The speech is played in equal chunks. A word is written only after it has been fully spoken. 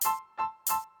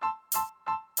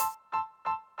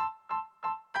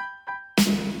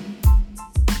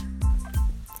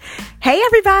Hey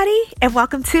everybody, and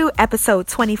welcome to episode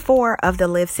 24 of the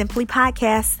Live Simply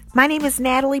podcast. My name is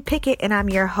Natalie Pickett and I'm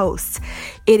your host.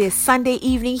 It is Sunday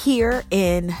evening here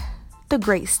in the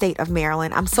great state of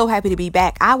Maryland. I'm so happy to be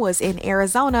back. I was in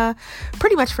Arizona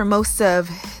pretty much for most of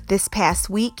this past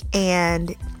week,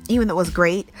 and even though it was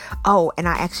great. Oh, and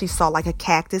I actually saw like a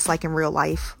cactus, like in real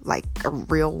life, like a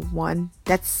real one.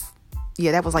 That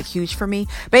was like huge for me.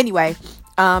 But anyway,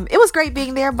 it was great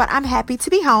being there, but I'm happy to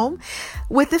be home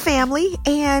with the family.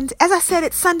 And as I said,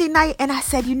 it's Sunday night, and I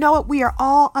said, you know what? We are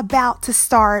all about to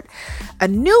start a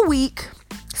new week.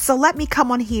 So let me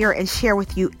come on here and share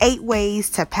with you 8 ways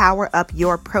to power up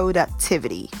your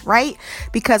productivity, right?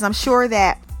 Because I'm sure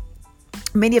that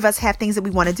many of us have things that we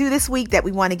want to do this week that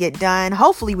we want to get done.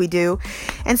 Hopefully we do.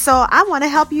 And so I want to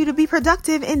help you to be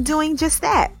productive in doing just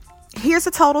that. Here's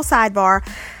a total sidebar.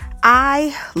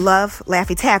 I love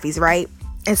Laffy Taffies, right?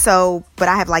 And so, but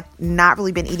I have like not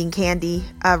really been eating candy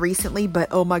recently, but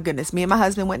oh my goodness, me and my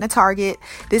husband went to Target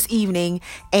this evening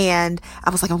and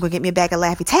I was like, I'm going to get me a bag of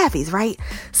Laffy Taffies, right?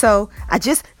 So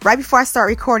right before I start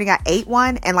recording, I ate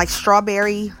one, and like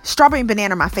strawberry and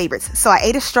banana are my favorites. So I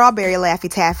ate a strawberry Laffy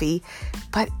Taffy,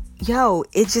 but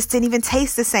it just didn't even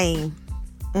taste the same.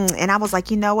 And I was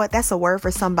like, you know what? That's a word for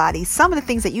somebody. Some of the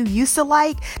things that you used to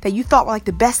like, that you thought were like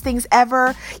the best things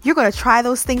ever, you're going to try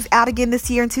those things out again this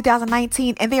year in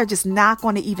 2019, and they are just not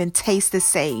going to even taste the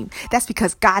same. That's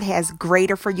because God has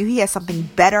greater for you. He has something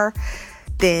better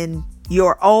than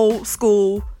your old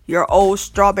school, your old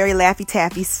strawberry Laffy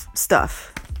Taffy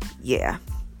stuff. Yeah.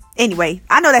 Anyway,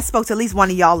 I know that spoke to at least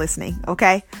one of y'all listening,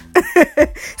 okay?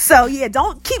 So yeah,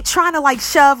 don't keep trying to like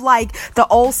shove like the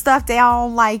old stuff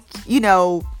down, like,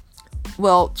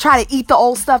 try to eat the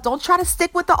old stuff. Don't try to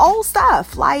stick with the old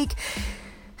stuff. Like,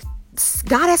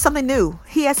 God has something new.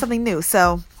 He has something new.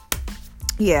 So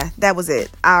yeah, that was it.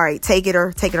 All right, take it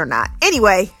or not.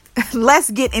 Anyway,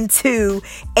 let's get into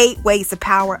 8 ways to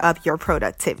power up your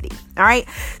productivity. All right.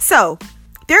 So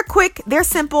they're quick. They're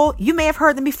simple. You may have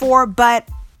heard them before, but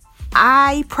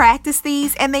I practice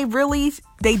these and they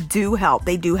do help.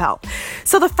 They do help.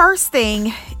 So the first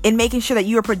thing in making sure that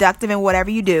you are productive in whatever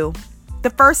you do, the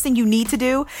first thing you need to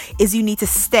do is you need to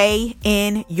stay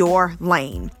in your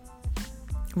lane,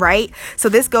 right? So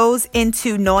this goes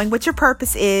into knowing what your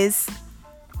purpose is.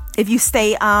 If you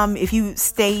stay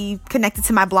connected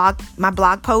to my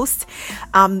blog post,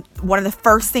 one of the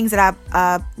first things that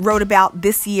I wrote about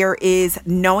this year is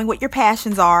knowing what your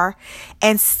passions are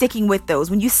and sticking with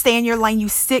those. When you stay in your lane, you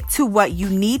stick to what you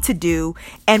need to do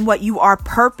and what you are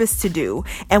purposed to do.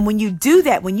 And when you do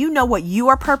that, when you know what you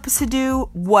are purposed to do,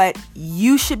 what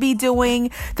you should be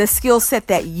doing, the skill set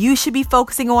that you should be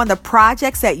focusing on, the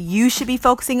projects that you should be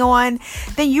focusing on,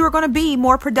 then you are going to be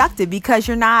more productive because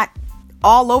you're not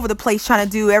all over the place trying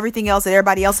to do everything else that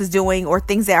everybody else is doing or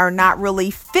things that are not really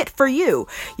fit for you.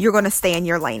 You're going to stay in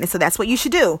your lane. And so that's what you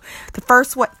should do. The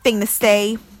first thing to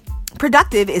stay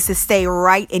productive is to stay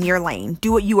right in your lane.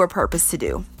 Do what you are purposed to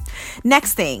do.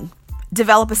 Next thing,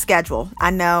 develop a schedule. I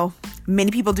know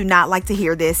many people do not like to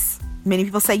hear this. Many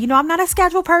people say, I'm not a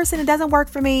schedule person. It doesn't work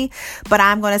for me. But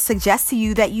I'm going to suggest to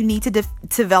you that you need to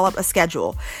develop a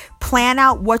schedule. Plan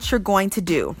out what you're going to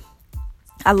do.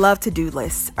 I love to-do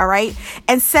lists, all right?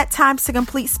 And set times to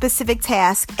complete specific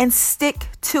tasks and stick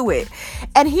to it.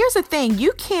 And here's the thing,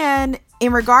 you can,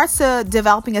 in regards to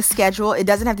developing a schedule, it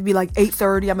doesn't have to be like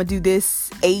 8:30, I'm going to do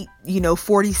this,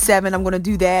 8:47, I'm going to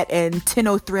do that, and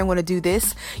 10:03, I'm going to do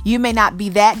this. You may not be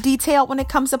that detailed when it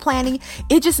comes to planning.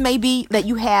 It just may be that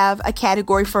you have a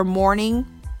category for morning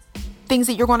things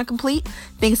that you're going to complete,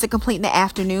 things to complete in the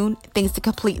afternoon, things to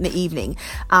complete in the evening.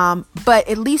 But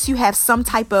at least you have some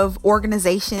type of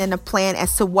organization and a plan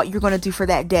as to what you're going to do for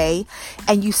that day,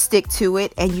 and you stick to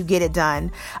it and you get it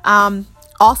done.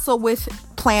 Also with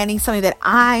planning, something that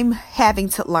I'm having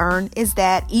to learn is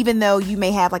that even though you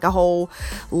may have like a whole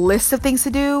list of things to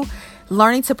do,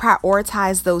 learning to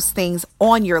prioritize those things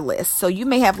on your list. So you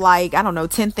may have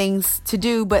 10 things to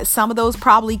do, but some of those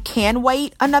probably can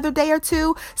wait another day or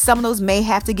two. Some of those may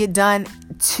have to get done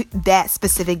to that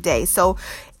specific day. So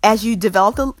as you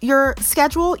develop your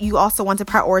schedule, you also want to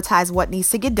prioritize what needs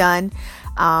to get done,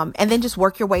 and then just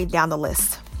work your way down the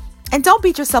list. And don't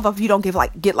beat yourself up if you don't get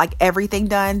everything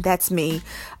done. That's me.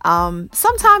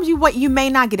 Sometimes you may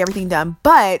not get everything done,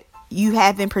 but you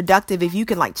have been productive if you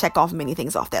can check off many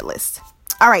things off that list.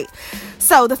 All right.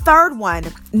 So the third one,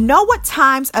 know what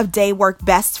times of day work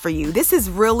best for you. This is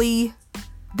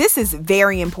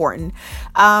very important.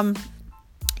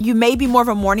 You may be more of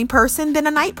a morning person than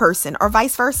a night person, or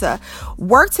vice versa.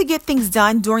 Work to get things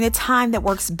done during the time that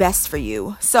works best for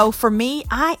you. So for me,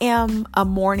 I am a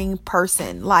morning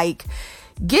person.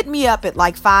 get me up at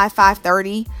like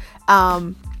 5:30.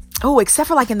 Oh, except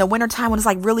for like in the wintertime when it's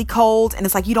like really cold and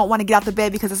it's like you don't want to get out the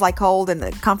bed because it's like cold and the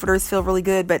comforters feel really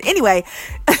good. But anyway,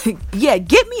 yeah,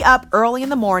 get me up early in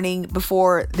the morning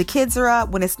before the kids are up,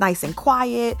 when it's nice and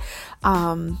quiet.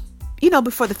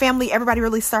 Before the family, everybody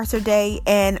really starts their day,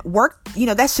 and work,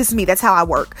 that's just me. That's how I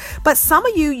work. But some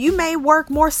of you may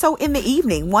work more so in the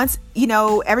evening once,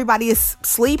 everybody is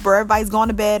asleep or everybody's gone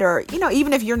to bed, or,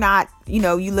 even if you're not,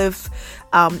 you live,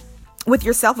 with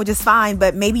yourself, which is fine,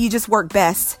 but maybe you just work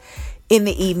best in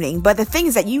the evening. But the thing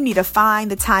is that you need to find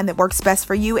the time that works best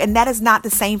for you. And that is not the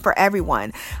same for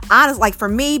everyone. Honestly, like for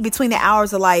me, between the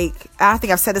hours of I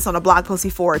think I've said this on a blog post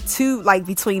before,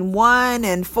 between 1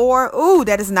 and 4. Ooh,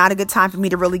 that is not a good time for me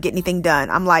to really get anything done.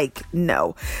 I'm like,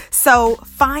 no. So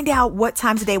find out what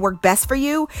times of day work best for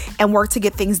you and work to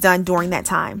get things done during that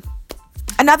time.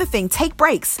 Another thing, take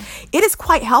breaks. It is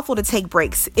quite helpful to take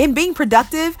breaks. In being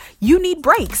productive, you need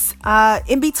breaks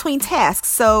in between tasks.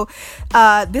 So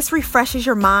this refreshes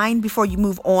your mind before you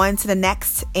move on to the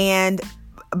next. And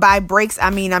by breaks, I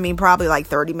mean probably like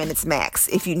 30 minutes max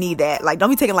if you need that. Like,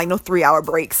 don't be taking like no 3-hour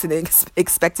breaks and then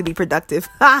expect to be productive.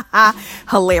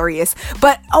 Hilarious.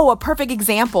 But, a perfect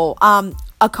example.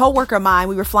 A coworker of mine,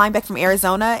 we were flying back from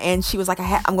Arizona, and she was like,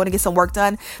 I'm going to get some work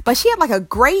done. But she had like a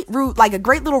great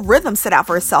little rhythm set out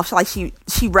for herself.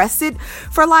 She rested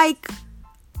for like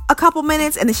a couple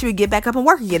minutes, and then she would get back up and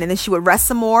work again. And then she would rest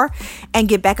some more and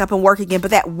get back up and work again. But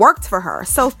that worked for her.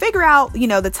 So figure out,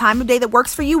 the time of day that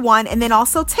works for you, one, and then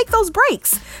also take those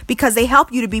breaks because they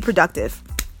help you to be productive.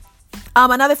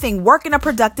 Another thing, work in a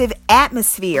productive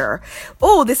atmosphere.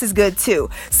 Oh, this is good too.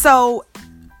 So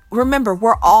remember,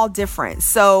 we're all different.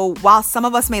 So while some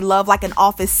of us may love like an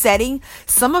office setting,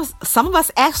 some of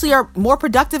us actually are more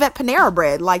productive at Panera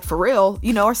Bread, like for real,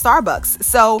 or Starbucks.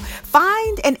 So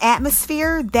find an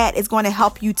atmosphere that is going to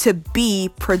help you to be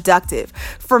productive.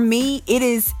 For me, it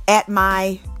is at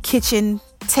my kitchen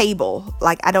table.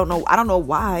 Like, I don't know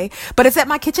why, but it's at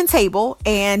my kitchen table,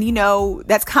 and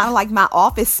that's kind of like my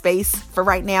office space for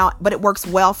right now, but it works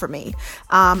well for me.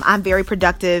 I'm very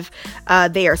productive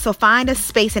there. So find a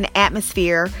space and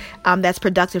atmosphere that's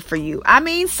productive for you.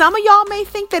 Some of y'all may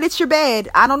think that it's your bed.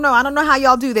 I don't know how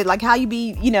y'all do that, like how you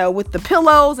be with the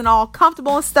pillows and all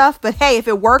comfortable and stuff, but hey, if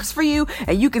it works for you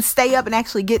and you can stay up and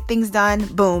actually get things done,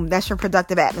 boom, that's your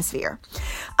productive atmosphere.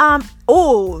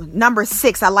 Number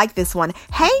 6, I like this one.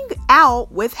 Hang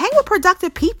with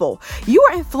productive people. You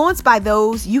are influenced by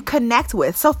those you connect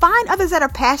with. So find others that are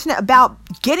passionate about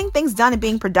getting things done and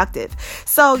being productive.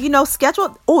 So,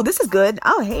 schedule. Oh, this is good.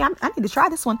 Oh, hey, I need to try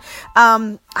this one.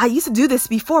 I used to do this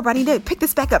before, but I need to pick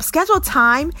this back up. Schedule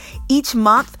time each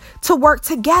month to work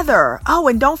together. Oh,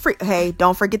 and don't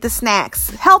forget the snacks,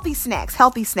 healthy snacks.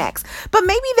 But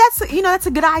maybe that's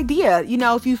a good idea.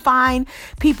 If you find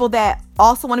people that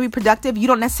also want to be productive, you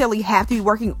don't necessarily have to be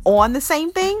working on the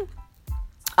same thing.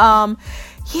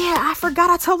 I forgot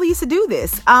I totally used to do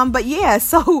this. But yeah,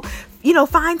 so,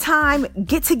 find time,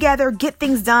 get together, get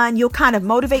things done. You'll kind of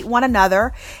motivate one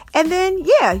another, and then,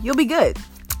 you'll be good.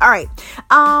 All right.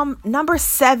 Number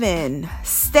 7,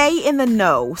 stay in the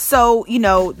know. So,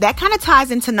 that kind of ties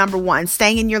into number 1,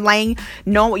 staying in your lane,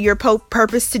 knowing what your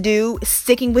purpose to do,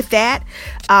 sticking with that.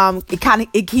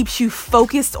 It keeps you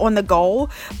focused on the goal,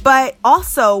 but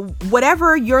also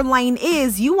whatever your lane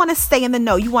is, you want to stay in the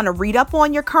know. You want to read up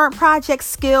on your current project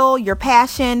skill, your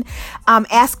passion,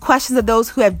 ask questions of those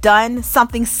who have done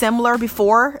something similar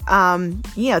before.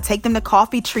 Take them to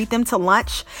coffee, treat them to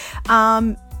lunch.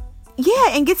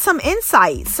 And get some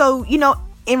insight. So,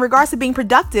 in regards to being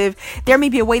productive, there may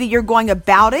be a way that you're going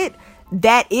about it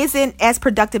that isn't as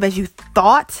productive as you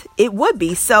thought it would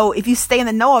be. So if you stay in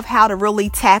the know of how to really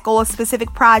tackle a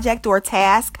specific project or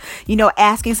task,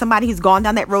 asking somebody who's gone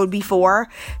down that road before,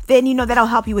 then, that'll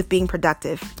help you with being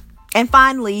productive. And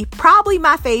finally, probably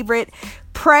my favorite,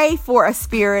 pray for a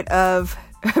spirit of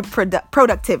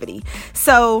productivity.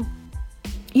 So,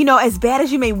 as bad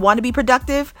as you may want to be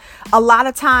productive, a lot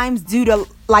of times due to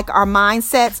like our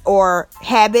mindsets or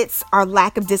habits, our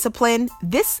lack of discipline,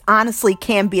 this honestly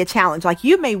can be a challenge. Like,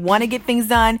 you may want to get things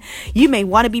done. You may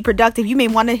want to be productive. You may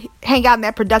want to hang out in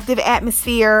that productive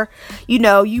atmosphere. You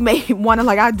may want to,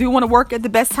 I do want to work at the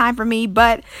best time for me.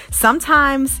 But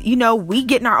sometimes, we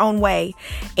get in our own way,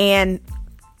 and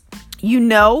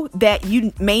that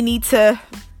you may need to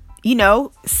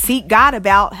seek God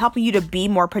about helping you to be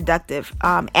more productive,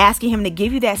 asking him to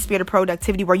give you that spirit of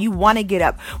productivity where you want to get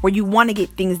up, where you want to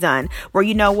get things done, where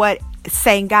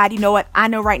saying, God, you know what? I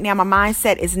know right now my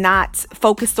mindset is not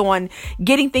focused on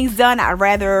getting things done. I'd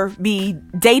rather be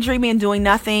daydreaming and doing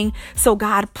nothing. So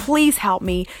God, please help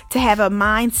me to have a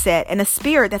mindset and a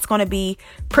spirit that's going to be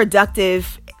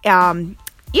productive.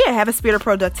 Have a spirit of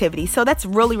productivity. So that's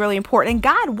really, really important. And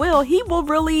God He will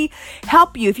really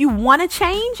help you. If you want to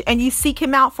change and you seek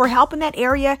Him out for help in that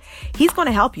area, He's going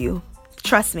to help you.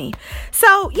 Trust me.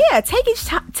 So take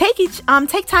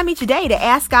time each day to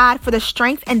ask God for the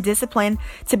strength and discipline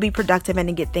to be productive and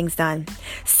to get things done.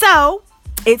 So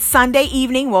it's Sunday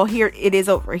evening. Well, here it is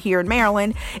over here in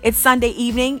Maryland. It's Sunday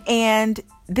evening, and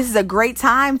this is a great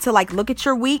time to look at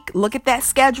your week, look at that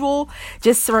schedule,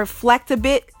 just to reflect a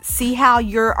bit, see how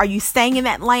are you staying in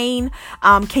that lane?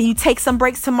 Can you take some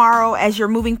breaks tomorrow as you're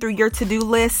moving through your to-do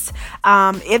list?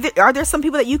 Are there some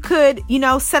people that you could,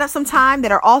 set up some time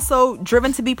that are also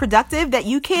driven to be productive that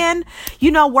you can,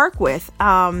 work with?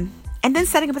 And then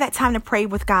setting up that time to pray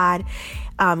with God,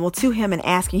 to Him and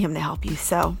asking Him to help you.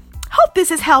 So hope this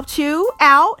has helped you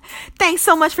out. Thanks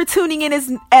so much for tuning in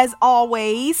as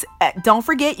always. Don't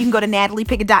forget, you can go to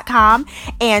nataliepickett.com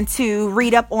and to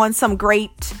read up on some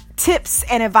great tips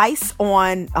and advice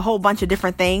on a whole bunch of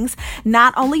different things.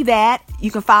 Not only that,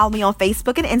 you can follow me on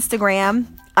Facebook and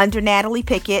Instagram under Natalie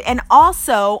Pickett, and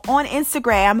also on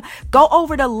Instagram, go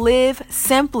over to Live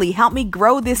Simply. Help me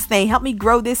grow this thing. Help me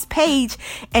grow this page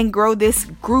and grow this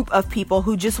group of people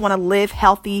who just want to live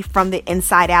healthy from the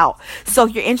inside out. So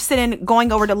if you're interested in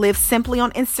going over to Live Simply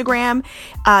on Instagram,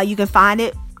 you can find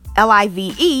it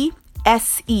LiveSemply.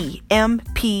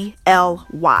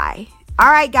 All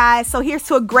right, guys. So here's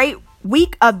to a great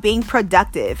week of being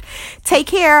productive. Take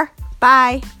care.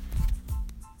 Bye.